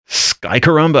Sky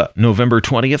Caramba, November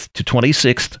 20th to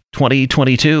 26th,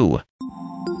 2022.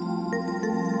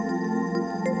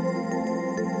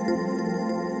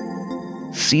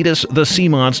 Cetus the sea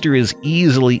monster is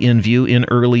easily in view in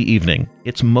early evening.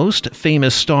 Its most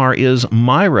famous star is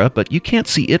Mira, but you can't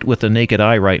see it with the naked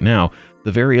eye right now.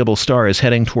 The variable star is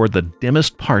heading toward the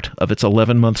dimmest part of its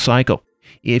 11-month cycle.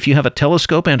 If you have a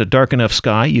telescope and a dark enough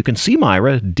sky, you can see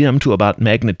Mira dim to about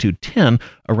magnitude 10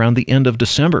 around the end of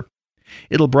December.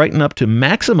 It'll brighten up to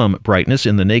maximum brightness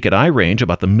in the naked eye range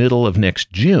about the middle of next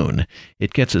June.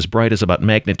 It gets as bright as about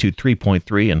magnitude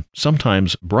 3.3 and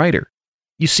sometimes brighter.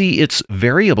 You see, it's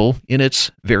variable in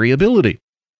its variability.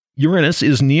 Uranus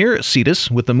is near Cetus,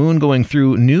 with the moon going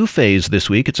through new phase this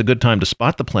week. It's a good time to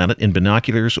spot the planet in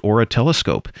binoculars or a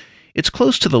telescope. It's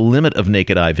close to the limit of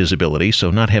naked eye visibility,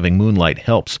 so not having moonlight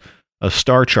helps. A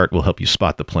star chart will help you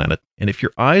spot the planet, and if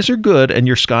your eyes are good and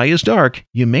your sky is dark,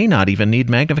 you may not even need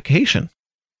magnification.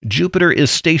 Jupiter is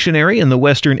stationary in the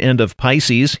western end of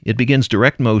Pisces. It begins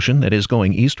direct motion, that is,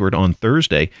 going eastward on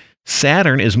Thursday.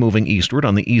 Saturn is moving eastward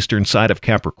on the eastern side of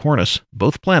Capricornus.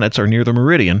 Both planets are near the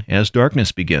meridian as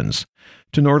darkness begins.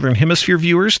 To northern hemisphere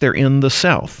viewers, they're in the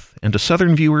south, and to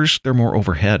southern viewers, they're more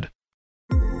overhead.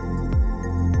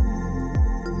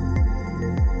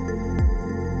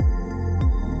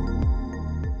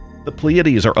 The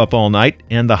Pleiades are up all night,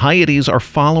 and the Hyades are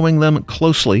following them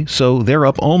closely, so they're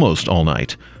up almost all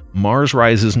night. Mars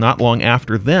rises not long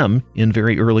after them in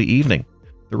very early evening.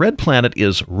 The red planet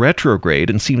is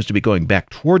retrograde and seems to be going back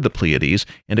toward the Pleiades,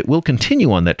 and it will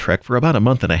continue on that trek for about a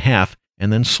month and a half,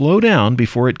 and then slow down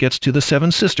before it gets to the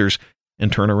Seven Sisters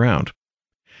and turn around.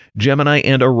 Gemini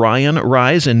and Orion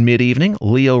rise in mid-evening.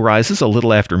 Leo rises a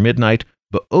little after midnight.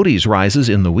 Boötes rises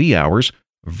in the wee hours.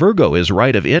 Virgo is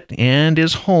right of it and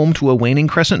is home to a waning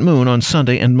crescent moon on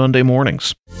Sunday and Monday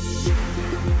mornings.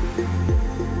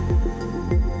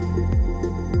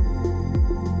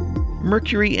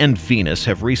 Mercury and Venus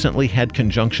have recently had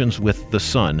conjunctions with the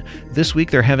Sun. This week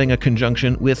they're having a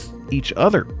conjunction with each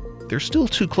other. They're still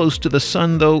too close to the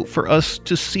Sun, though, for us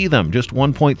to see them, just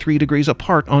 1.3 degrees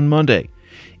apart on Monday.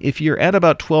 If you're at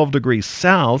about 12 degrees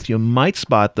south, you might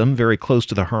spot them very close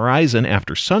to the horizon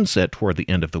after sunset toward the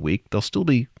end of the week. They'll still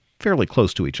be fairly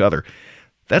close to each other.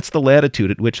 That's the latitude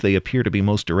at which they appear to be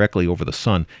most directly over the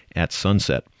sun at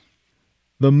sunset.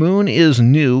 The moon is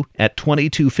new at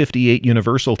 22:58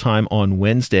 Universal Time on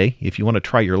Wednesday. If you want to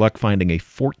try your luck finding a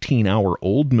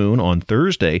 14-hour-old moon on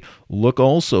Thursday, look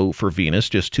also for Venus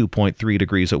just 2.3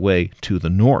 degrees away to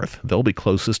the north. They'll be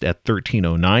closest at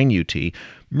 13:09 UT.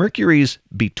 Mercury's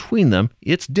between them.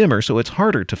 It's dimmer, so it's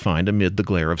harder to find amid the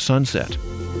glare of sunset.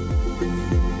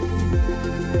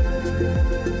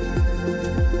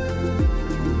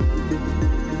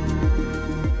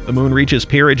 The moon reaches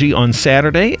perigee on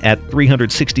Saturday at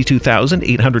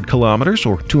 362,800 kilometers,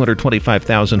 or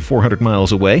 225,400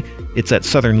 miles away. It's at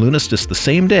southern Lunistus the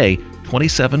same day,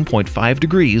 27.5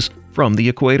 degrees from the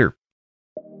equator.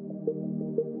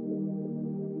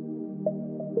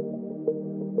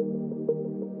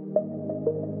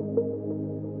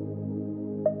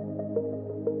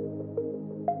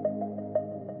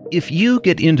 If you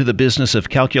get into the business of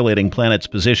calculating planets'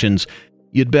 positions,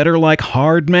 you'd better like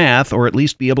hard math, or at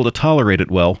least be able to tolerate it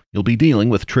well. You'll be dealing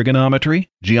with trigonometry,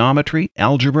 geometry,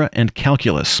 algebra, and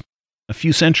calculus. A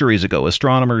few centuries ago,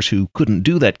 astronomers who couldn't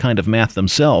do that kind of math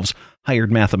themselves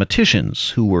hired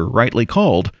mathematicians who were rightly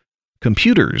called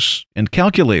computers and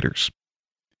calculators.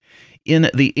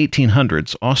 In the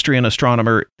 1800s, Austrian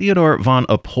astronomer Theodor von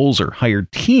Oppolzer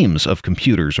hired teams of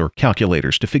computers or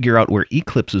calculators to figure out where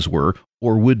eclipses were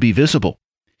or would be visible.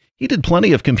 He did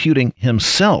plenty of computing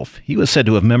himself. He was said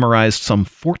to have memorized some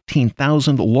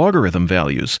 14,000 logarithm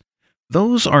values.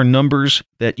 Those are numbers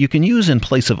that you can use in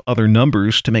place of other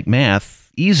numbers to make math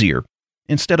easier.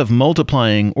 Instead of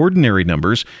multiplying ordinary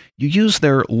numbers, you use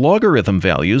their logarithm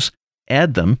values,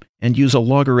 add them, and use a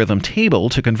logarithm table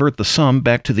to convert the sum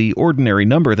back to the ordinary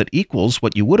number that equals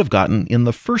what you would have gotten in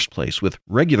the first place with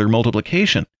regular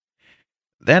multiplication.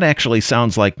 That actually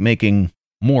sounds like making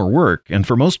more work, and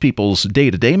for most people's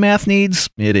day-to-day math needs,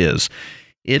 it is.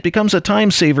 It becomes a time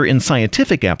saver in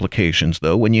scientific applications,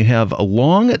 though, when you have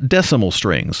long decimal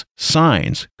strings,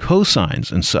 sines,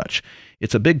 cosines, and such.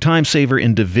 It's a big time saver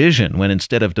in division when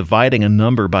instead of dividing a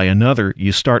number by another,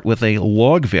 you start with a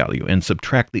log value and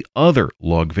subtract the other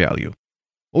log value.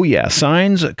 Oh yeah,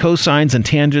 sines, cosines, and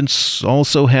tangents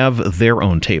also have their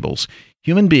own tables.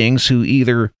 Human beings who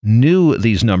either knew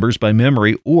these numbers by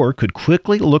memory or could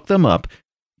quickly look them up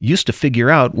used to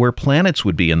figure out where planets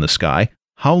would be in the sky,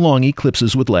 how long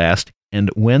eclipses would last,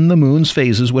 and when the moon's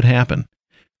phases would happen.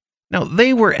 Now,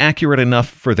 they were accurate enough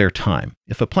for their time.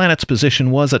 If a planet's position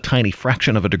was a tiny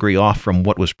fraction of a degree off from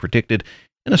what was predicted,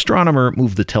 an astronomer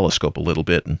moved the telescope a little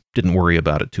bit and didn't worry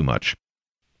about it too much.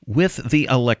 With the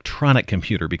electronic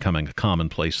computer becoming a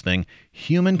commonplace thing,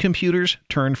 human computers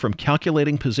turned from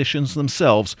calculating positions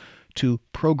themselves to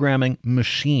programming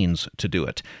machines to do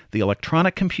it. The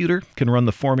electronic computer can run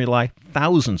the formulae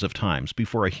thousands of times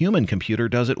before a human computer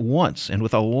does it once and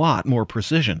with a lot more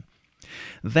precision.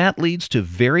 That leads to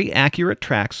very accurate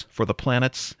tracks for the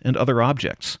planets and other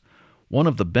objects. One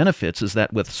of the benefits is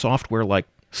that with software like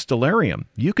Stellarium,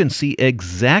 you can see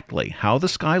exactly how the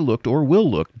sky looked or will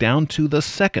look down to the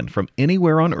second from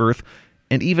anywhere on Earth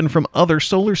and even from other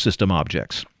solar system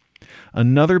objects.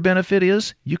 Another benefit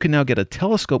is you can now get a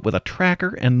telescope with a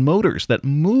tracker and motors that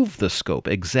move the scope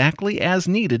exactly as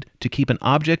needed to keep an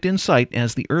object in sight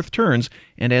as the Earth turns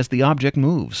and as the object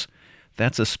moves.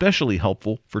 That's especially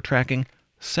helpful for tracking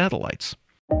satellites.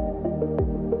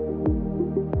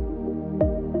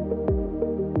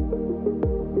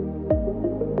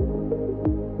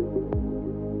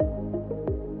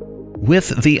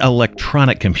 With the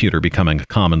electronic computer becoming a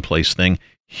commonplace thing,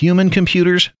 human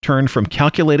computers turned from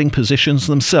calculating positions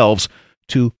themselves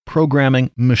to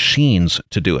programming machines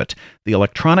to do it. The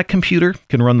electronic computer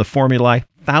can run the formulae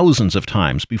thousands of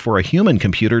times before a human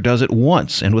computer does it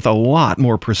once and with a lot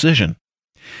more precision.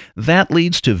 That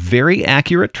leads to very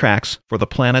accurate tracks for the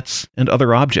planets and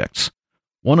other objects.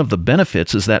 One of the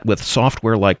benefits is that with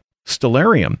software like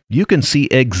Stellarium, you can see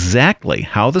exactly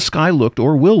how the sky looked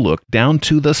or will look down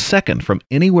to the second from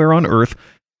anywhere on Earth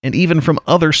and even from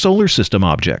other solar system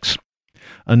objects.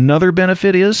 Another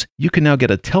benefit is you can now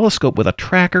get a telescope with a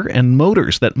tracker and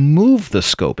motors that move the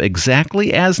scope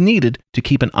exactly as needed to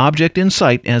keep an object in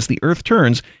sight as the Earth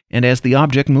turns and as the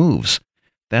object moves.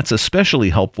 That's especially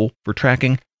helpful for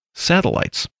tracking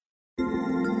satellites.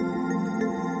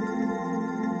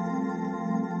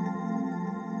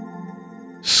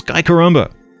 Sky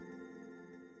Caramba!